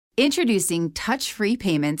Introducing touch-free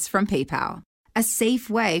payments from PayPal, a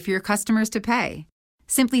safe way for your customers to pay.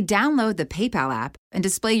 Simply download the PayPal app and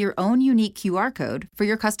display your own unique QR code for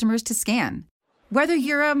your customers to scan. Whether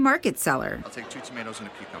you're a market seller, I'll take 2 tomatoes and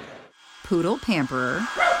a cucumber. poodle pamperer,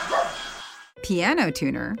 piano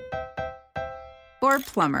tuner, or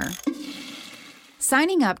plumber,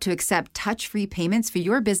 signing up to accept touch-free payments for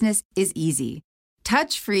your business is easy.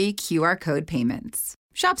 Touch-free QR code payments.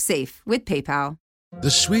 Shop safe with PayPal. The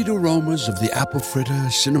sweet aromas of the apple fritter,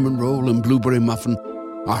 cinnamon roll, and blueberry muffin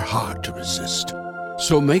are hard to resist.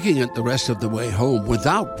 So making it the rest of the way home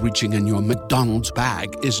without reaching in your McDonald's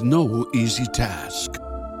bag is no easy task.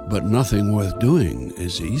 But nothing worth doing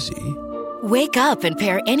is easy. Wake up and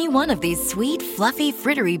pair any one of these sweet, fluffy,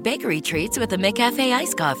 frittery bakery treats with a McCafe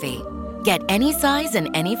iced coffee. Get any size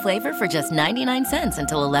and any flavor for just 99 cents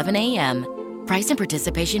until 11 a.m. Price and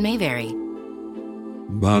participation may vary.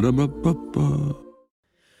 Ba-da-ba-ba-ba.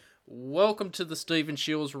 Welcome to the Stephen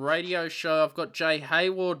Shiels radio show. I've got Jaye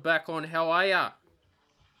Hayward back on. How are ya?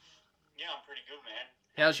 Yeah, I'm pretty good, man.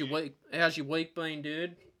 How's your week been,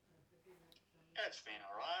 dude? Yeah, it's been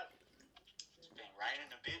alright. It's been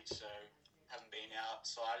raining a bit, so haven't been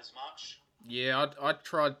outside as much. Yeah, I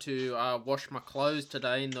tried to wash my clothes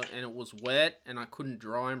today, and it was wet, and I couldn't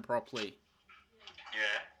dry them properly.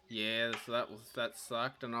 Yeah. Yeah, so that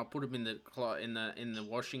sucked, and I put them in the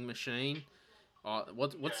washing machine.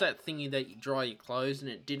 What's that thingy that you dry your clothes and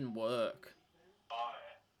it didn't work? Oh,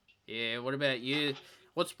 Yeah. What about you?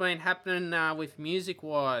 What's been happening with music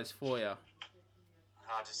wise for you?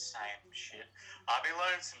 Just same shit. I've been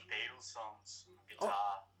learning some Beatles songs on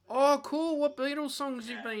guitar. Oh, cool. What Beatles songs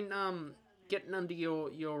you been getting under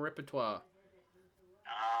your repertoire?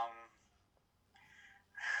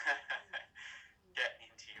 Get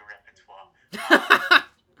into your repertoire.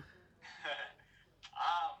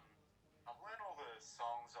 I've learned all the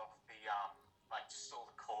songs off the just all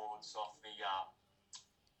the chords off the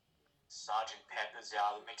Sgt. Pepper's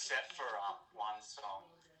album, except for one song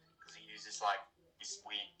because he uses this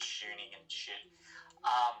weird tuning and shit.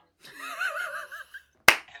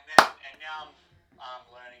 And now I'm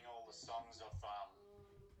learning all the songs off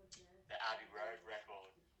the Abbey Road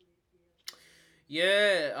record.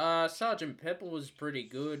 Yeah, Sgt. Pepper was pretty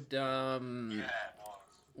good. Yeah, it was.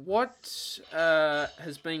 What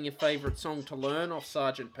has been your favourite song to learn off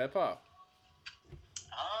Sgt. Pepper?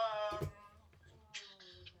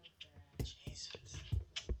 Jesus.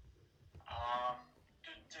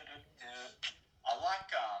 I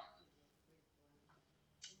like,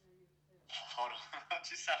 hold on, I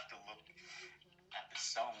just have to look at the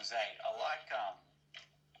songs, I like,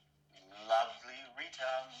 Lovely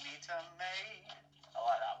Rita May. I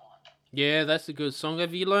like that one. Yeah, that's a good song.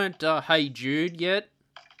 Have you learnt Hey Jude yet?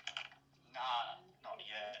 Nah, not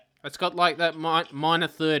yet. It's got like that minor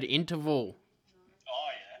third interval. Oh,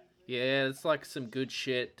 yeah. Yeah, it's like some good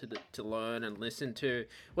shit to learn and listen to.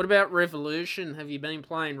 What about Revolution? Have you been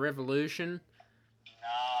playing Revolution?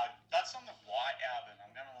 Nah, that's on the White album.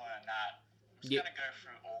 I'm going to learn that. I'm just going to go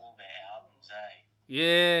through all their albums,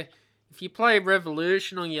 Yeah, if you play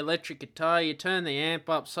Revolution on your electric guitar, you turn the amp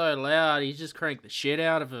up so loud, you just crank the shit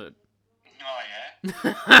out of it. Oh, yeah? Do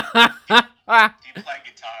you play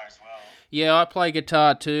guitar as well? Yeah, I play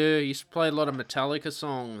guitar too. I used to play a lot of Metallica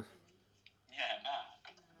songs. Yeah,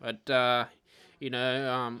 nah. But,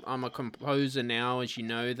 I'm a composer now, as you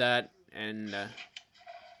know that, and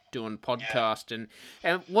doing podcasting.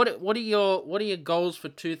 And what are your goals for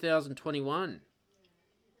 2021?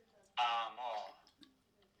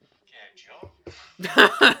 Yeah,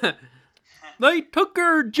 job. They took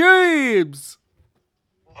her jibs!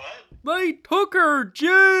 What? They took her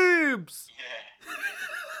jibs!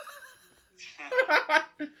 Yeah.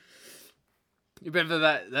 You remember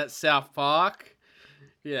that South Park?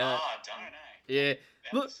 Yeah. Oh, I don't know. Yeah.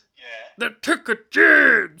 Look, Yeah. they took her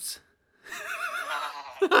jibs!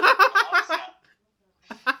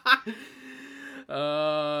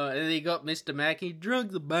 And then you got Mr. Mackey.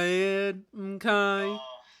 Drugs are bad, okay.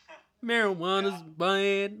 Marijuana's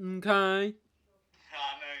bad, okay. I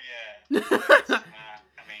know, yeah.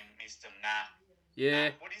 Mr. Mac.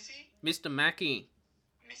 Yeah. What is he? Mr. Mackey.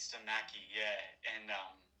 Mr. Mackey, yeah. And,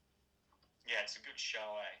 yeah, it's a good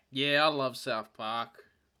show, Yeah, I love South Park.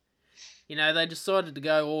 You know, they decided to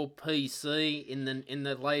go all PC in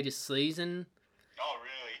the latest season. Oh,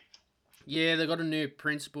 really? Yeah, they got a new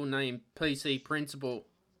principal named PC Principal.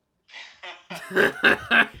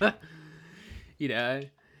 You know.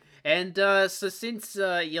 And so since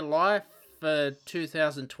your life for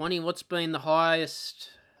 2020, what's been the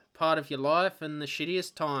highest part of your life and the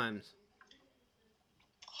shittiest times?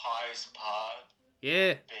 Highest part Yeah.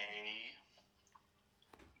 would be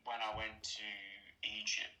when went to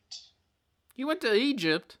Egypt. You went to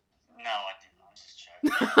Egypt? No, I didn't. I'm just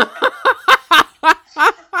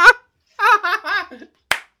joking.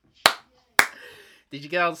 Did you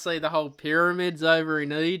go and see the whole pyramids over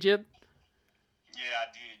in Egypt? Yeah, I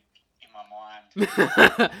did. In my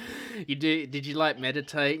mind. You did you like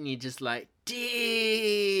meditate and you just like,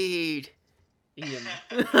 dude? I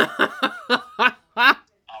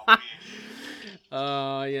wish.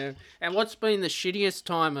 Oh, yeah. And what's been the shittiest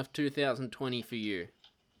time of 2020 for you?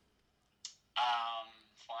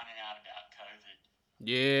 Finding out about COVID.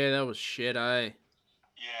 Yeah, that was shit, eh? Yeah, it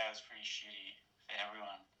was pretty shitty for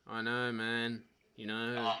everyone. I know, man. You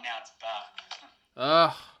know. Oh, now it's back.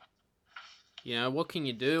 Ugh. You know, what can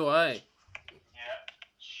you do, eh? Yeah,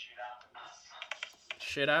 shit happens.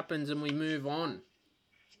 Shit happens and we move on.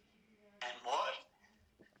 And what?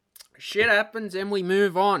 Shit happens and we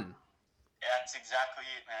move on. That's exactly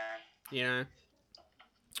it, man. You know.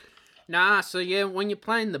 Nah, so yeah, when you're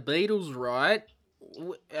playing the Beatles, right?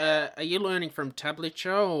 Are you learning from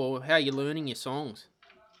tablature or how are you learning your songs?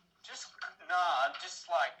 I'm just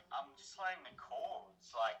learning the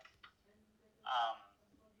chords.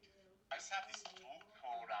 I just have this book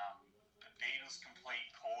called The Beatles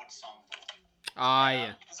Complete Chord Songbook.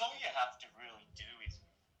 Yeah. Because all you have to really do is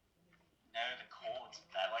know the chords of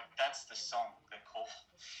that. Like, that's the song, the chord.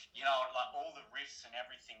 You know, like, all the riffs and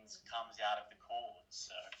everything comes out of the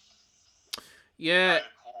chords. So, Yeah. you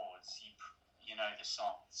know the chords, you know the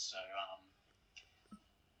songs. So,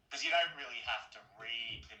 because you don't really have to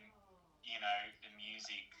read the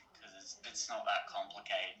music, because it's not that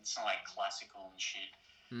complicated. It's not like classical and shit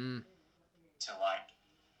to, like,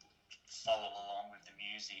 follow along with the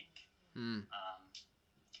music.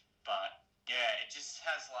 But, yeah, it just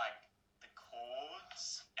has, like, the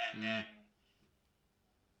chords and then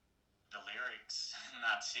the lyrics, and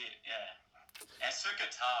that's it, yeah. And it's for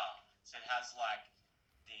guitar, so it has, like,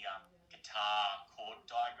 the guitar chord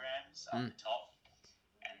diagrams at the top,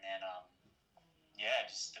 and then,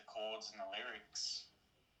 just the chords and the lyrics.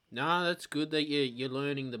 No, that's good that you're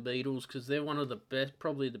learning the Beatles because they're one of the best,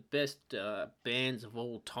 probably the best bands of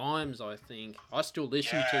all times, I think. I still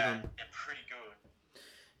listen to them. They're pretty good.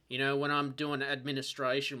 You know, when I'm doing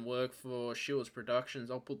administration work for Shiels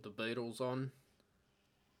Productions, I'll put the Beatles on.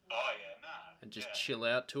 Oh, yeah, nah. And just chill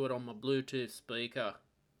out to it on my Bluetooth speaker.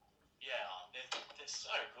 Yeah, they're so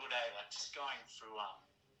good, eh? Like, just going through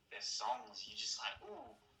their songs, you're just like,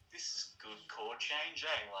 ooh, this is good chord change,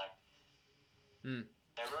 eh? Like,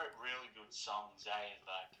 they wrote really good songs, eh?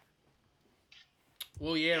 Like,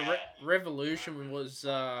 well, yeah, Revolution was,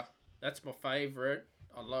 that's my favourite.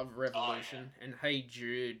 I love Revolution. And Hey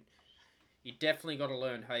Jude. You definitely got to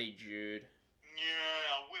learn Hey Jude. Yeah,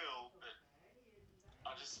 I will, but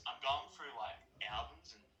I'm going through, like,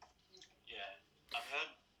 albums, and, yeah, I've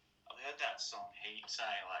heard that song heaps,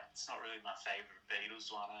 eh? Like, it's not really my favourite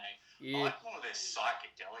Beatles one, eh? Yeah. I like more of their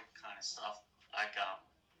psychedelic kind of stuff, like,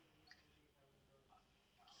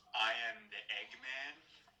 I Am the Eggman.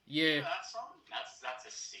 Yeah. You know that song? That's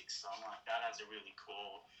a sick song. Like, that has a really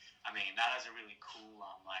cool,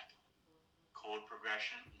 like, chord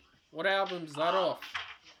progression. What album's that off?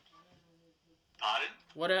 Pardon?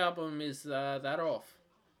 What album is that off?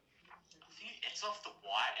 I think it's off the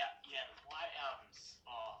White Album. Yeah, the White Album's...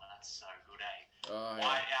 Oh, that's so good, eh? Oh,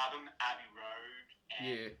 White Album, Abbey Road, and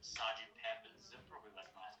Yeah. Sgt. Pepper's. They're probably,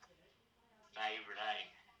 like, my favourite,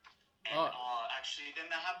 eh? And, actually, then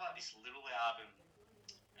they have, like, this little album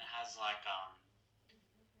that has, like,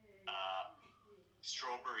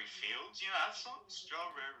 Strawberry Fields. You know that song?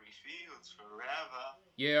 Strawberry Fields Forever.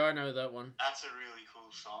 Yeah, I know that one. That's a really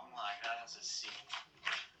cool song. Like, that has a sick...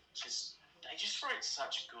 They just wrote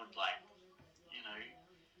such good, like, you know,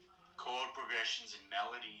 chord progressions and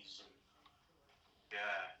melodies. And,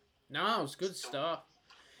 yeah. No, it was good stuff.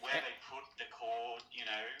 Where they put the chord, you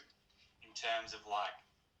know, in terms of, like,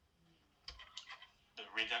 the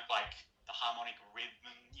rhythm, like, the harmonic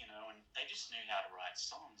rhythm, you know, and they just knew how to write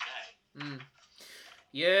songs, eh?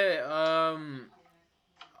 Yeah,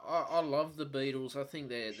 I love the Beatles. I think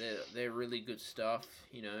they're really good stuff,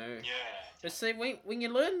 you know. Yeah. But see, when you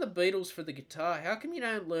learn the Beatles for the guitar, how come you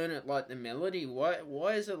don't learn it like the melody?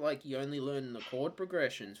 Why is it like you only learn the chord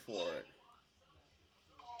progressions for it?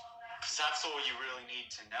 Because that's all you really need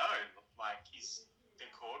to know, like, is the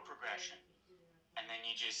chord progression. And then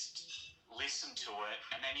you just listen to it,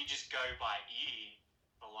 and then you just go by ear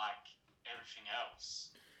for, like, everything else.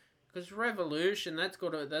 Because Revolution, that's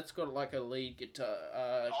got like a lead guitar.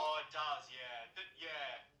 It does, yeah. But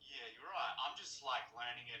yeah, you're right. I'm just, like,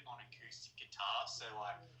 learning it on acoustic guitar, so,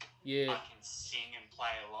 like, I can sing and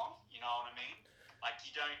play along. You know what I mean? Like,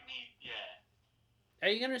 you don't need, Are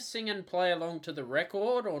you going to sing and play along to the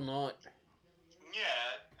record or not?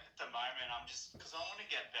 Yeah, at the moment I'm just because I want to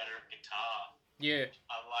get better at guitar. Yeah.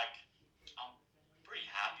 I'm pretty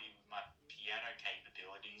happy with my piano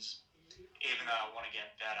capabilities. Even though I want to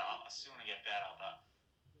get better, I still want to get better, but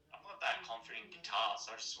I'm not that confident in guitar,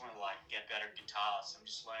 so I just want to get better at guitar. So I'm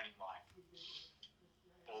just learning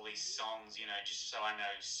all these songs, just so I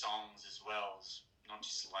know songs as well as not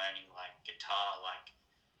just learning guitar.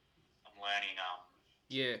 I'm learning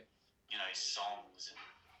Yeah. songs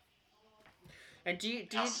And do you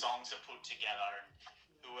how songs are put together, and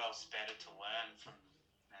who else better to learn from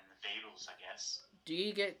than the Beatles, I guess. do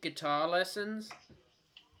you get guitar lessons?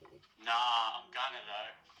 Nah, I'm gonna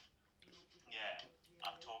though. Yeah,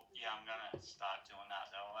 I'm gonna start doing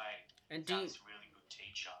that though. And Dad's a really good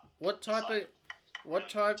teacher. What type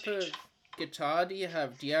of guitar do you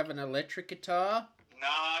have? Do you have an electric guitar? Nah,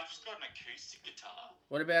 I've just got an acoustic guitar.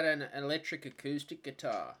 What about an electric acoustic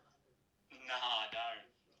guitar? Nah, I don't.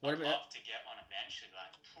 I'd love to get one eventually.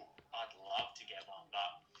 I'd love to get one,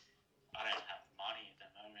 but I don't have money at the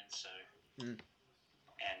moment, so. And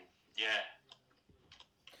yeah.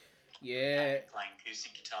 Yeah. I'm playing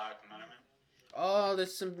acoustic guitar at the moment. Oh,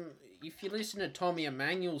 there's some. If you listen to Tommy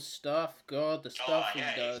Emmanuel's stuff, God, the stuff he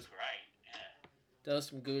does. He's great. Yeah. Does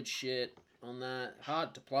some good shit on that.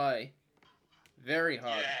 Hard to play. Very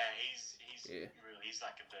hard. Yeah, he's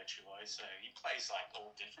like a virtuoso. He plays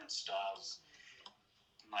all different styles.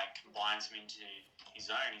 Combines them into his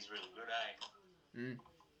own. He's really good, eh?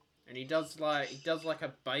 And he does like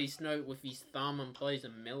a bass note with his thumb and plays a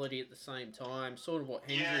melody at the same time, sort of what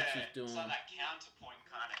Hendrix is doing. It's like that counterpoint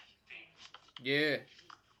kind of thing. Yeah.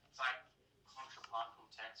 It's like contrapuntal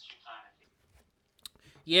texture kind of thing.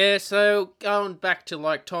 Yeah, so going back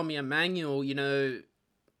to Tommy Emmanuel, the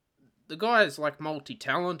guy is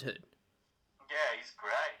multi-talented. Yeah, he's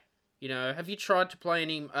great. Have you tried to play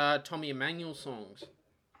any Tommy Emmanuel songs?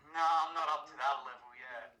 No, I'm not up to that level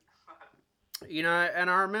yet. And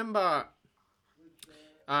I remember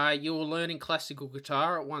you were learning classical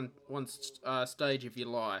guitar at one stage of your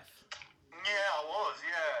life. Yeah, I was,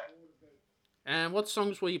 yeah. And what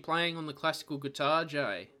songs were you playing on the classical guitar,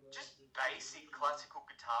 Jay? Just basic classical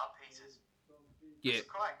guitar pieces. Yeah. It's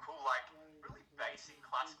quite cool, really basic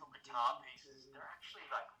classical guitar pieces. They're actually,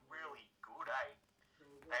 really good, eh?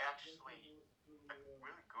 They actually are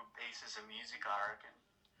really good pieces of music, I reckon.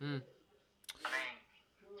 I mean,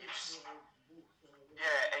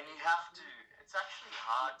 and you have to, it's actually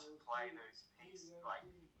hard to play those pieces, play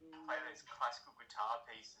those classical guitar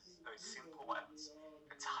pieces, those simple ones.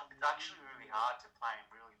 It's actually really hard to play them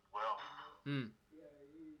really well.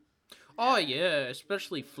 Oh, yeah,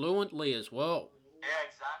 especially fluently as well. Yeah,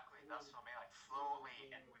 exactly. That's what I mean, fluently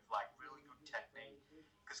and with, really good technique.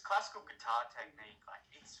 Because classical guitar technique,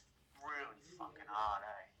 it's really fucking hard,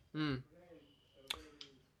 eh?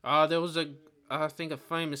 There was I think a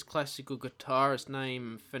famous classical guitarist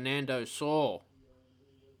named Fernando Saul.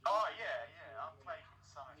 Oh, yeah, I've played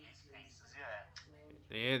some of his pieces,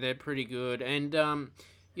 yeah. Yeah, they're pretty good. And,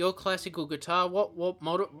 your classical guitar,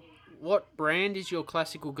 what brand is your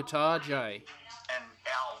classical guitar, Jay? An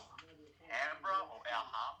Alhambra,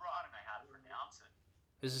 I don't know how to pronounce it.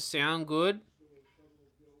 Does it sound good?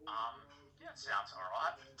 Yeah, it sounds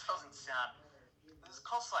alright. It doesn't sound... This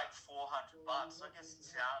costs $400. I guess it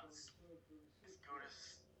sounds as good as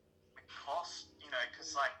it costs,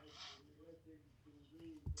 because,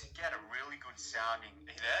 to get a really good sounding...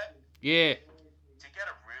 Are you there? Yeah. To get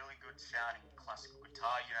a really good sounding classical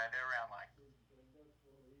guitar, they're around, $1,000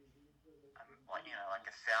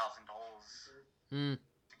 to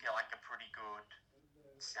get, a pretty good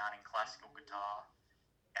sounding classical guitar.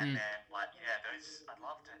 And then, those, I'd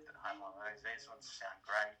love to have one of those. These ones sound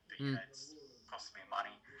great, but, it's costing me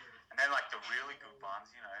money. And then, the really good ones,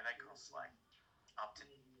 they cost, up to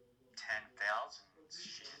 $10,000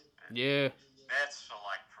 shit. But yeah. That's for,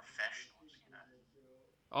 professionals,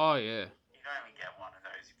 Oh, yeah. You'd only get one of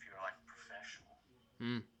those if you're, professional.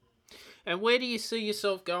 And where do you see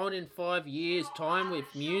yourself going in 5 years' time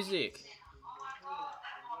with music?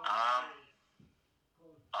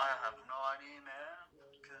 I have no idea, man,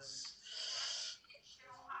 because,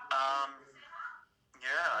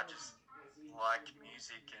 I just like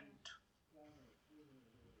music and,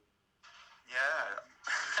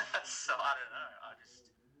 so I don't know, I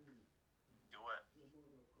just do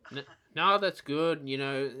it. No, that's good,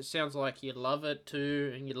 it sounds like you love it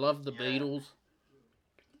too, and you love the Beatles.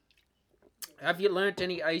 Have you learnt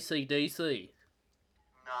any AC/DC?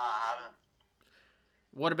 No, I haven't.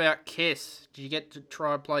 What about Kiss? Did you get to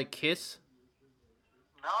try and play Kiss?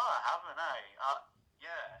 No, I haven't, eh?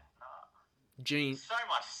 No. Gene. So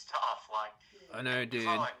much stuff, I know, dude.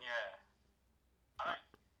 I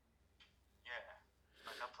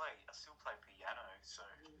still play piano, so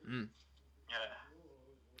yeah.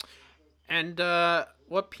 And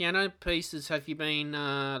what piano pieces have you been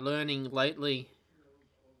learning lately?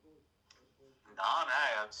 No,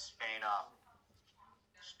 I've just been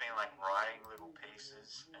like writing little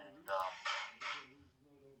pieces, and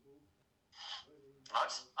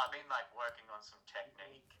I've been like working on some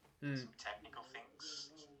technique, some technical things,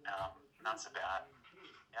 and that's about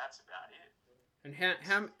it. And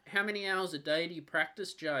how many hours a day do you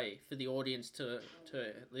practice, Jay, for the audience to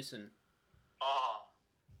listen? Oh,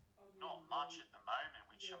 not much at the moment,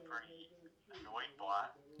 which I'm pretty annoyed by.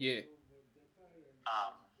 Yeah.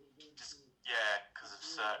 Because of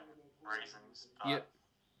certain reasons. But Yep.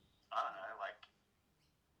 I don't know, like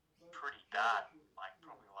pretty bad. Like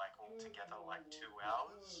probably like altogether like 2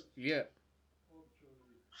 hours. Yeah.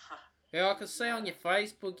 Yeah, I can see on your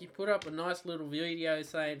Facebook you put up a nice little video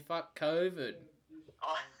saying "fuck COVID."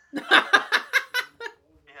 Oh. yeah.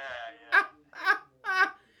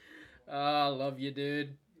 Oh, I love you,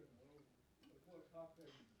 dude.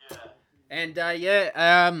 Yeah. And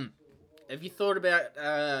have you thought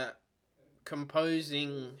about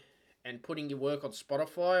composing and putting your work on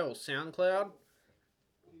Spotify or SoundCloud?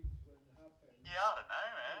 Yeah, I don't know,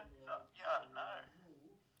 man. I don't know.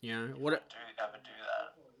 Yeah. What? Do ever do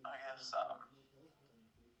that? I guess.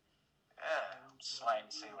 I'm just waiting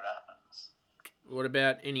to see what happens. What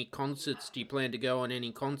about any concerts? Do you plan to go on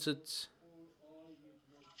any concerts?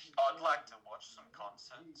 I'd like to watch some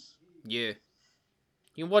concerts. Yeah.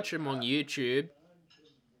 You can watch them on YouTube.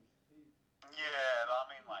 Yeah, I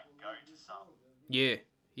mean, like, go to some. Yeah.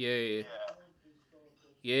 Yeah.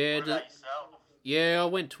 What about yourself? Yeah, I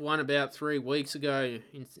went to one about 3 weeks ago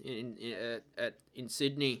in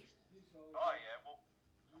Sydney. Oh yeah, what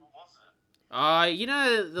was it? You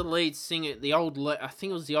know the lead singer, I think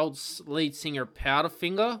it was the old lead singer Oh,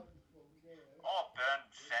 Powderfinger. Burn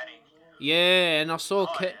Fanning. Yeah, and I saw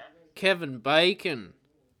Kevin Bacon.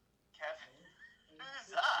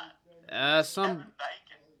 Who's that? Some Kevin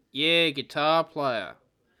Bacon. Guitar player.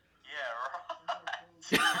 Yeah,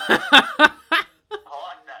 right. I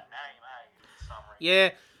like that name, for some reason. Yeah,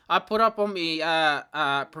 I put up on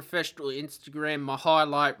my professional Instagram my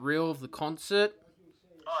highlight reel of the concert.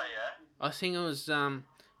 Oh yeah. I think it was I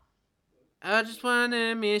just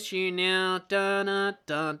wanna miss you now, dun dun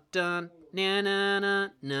dun dun, na na na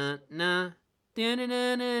na na, dun dun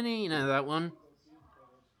dun dun. You know that one?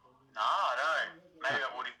 No, I don't. Maybe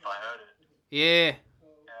I would if I heard it. Yeah.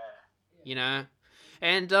 Yeah. You know.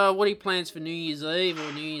 And what are your plans for New Year's Eve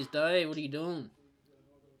or New Year's Day? What are you doing?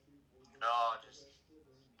 No, just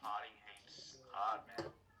partying heaps hard, man.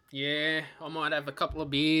 Yeah, I might have a couple of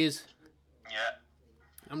beers. Yeah.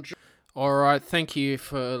 Alright, thank you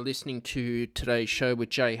for listening to today's show with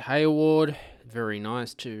Jaye Hayward. Very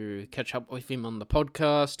nice to catch up with him on the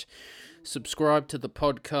podcast. Subscribe to the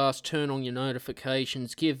podcast, turn on your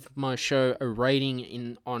notifications, give my show a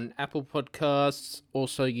rating on Apple Podcasts.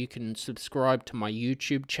 Also, you can subscribe to my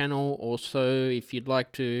YouTube channel. Also, if you'd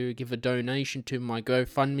like to give a donation to my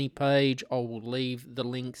GoFundMe page, I will leave the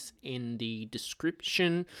links in the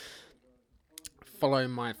description. Follow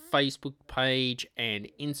my Facebook page and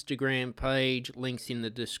Instagram page, links in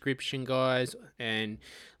the description, guys, and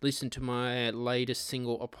listen to my latest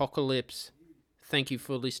single, Apocalypse. Thank you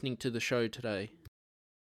for listening to the show today.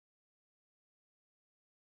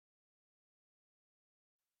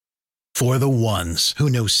 For the ones who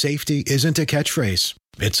know safety isn't a catchphrase,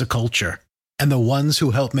 it's a culture. And the ones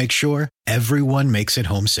who help make sure everyone makes it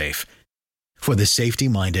home safe. For the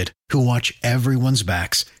safety-minded who watch everyone's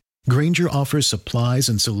backs, Grainger offers supplies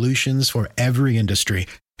and solutions for every industry,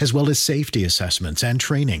 as well as safety assessments and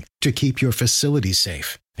training to keep your facilities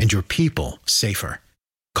safe and your people safer.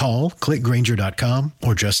 Call, click Grainger.com,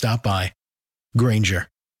 or just stop by. Grainger,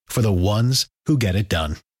 for the ones who get it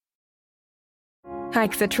done.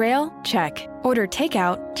 Hike the trail? Check. Order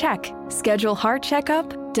takeout? Check. Schedule heart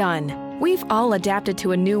checkup? Done. We've all adapted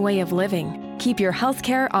to a new way of living. Keep your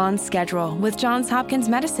healthcare on schedule with Johns Hopkins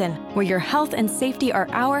Medicine, where your health and safety are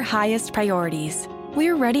our highest priorities.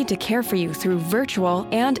 We're ready to care for you through virtual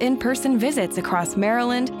and in-person visits across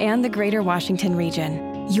Maryland and the greater Washington region.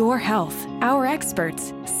 Your health, our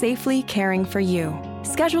experts, safely caring for you.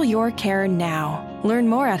 Schedule your care now. Learn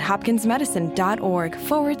more at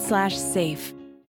hopkinsmedicine.org/safe.